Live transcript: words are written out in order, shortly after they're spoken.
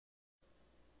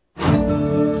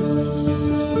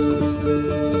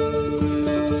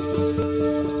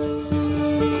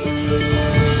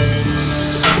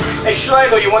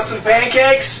Schlegel, you want some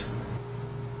pancakes?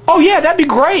 Oh yeah, that'd be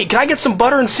great. Can I get some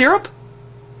butter and syrup?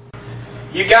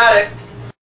 You got it.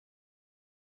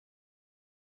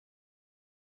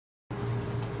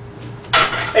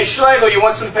 Hey Schlegel, you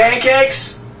want some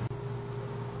pancakes?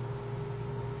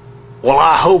 Well,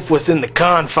 I hope within the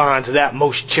confines of that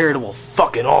most charitable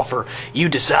fucking offer, you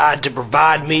decide to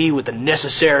provide me with the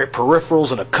necessary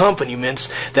peripherals and accompaniments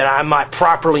that I might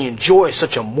properly enjoy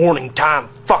such a morning time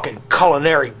fucking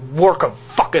culinary work of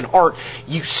fucking art,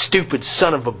 you stupid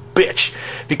son of a bitch.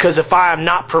 Because if I am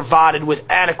not provided with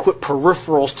adequate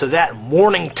peripherals to that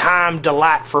morning time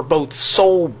delight for both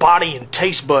soul, body, and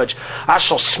taste buds, I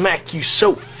shall smack you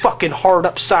so fucking hard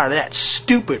upside of that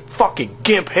stupid fucking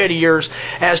gimp head of yours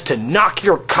as to knock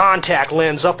your contact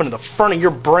lens up into the front of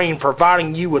your brain,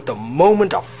 providing you with a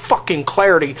moment of fucking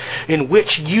clarity in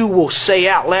which you will say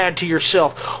out loud to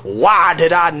yourself, why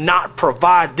did I not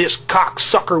provide this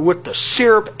cocksucker with the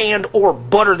syrup and or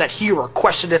butter that he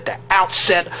requested at the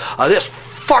outset of this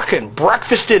fucking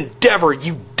breakfast endeavor,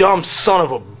 you dumb son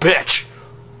of a bitch.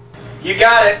 You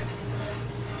got it.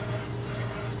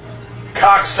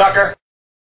 Cocksucker.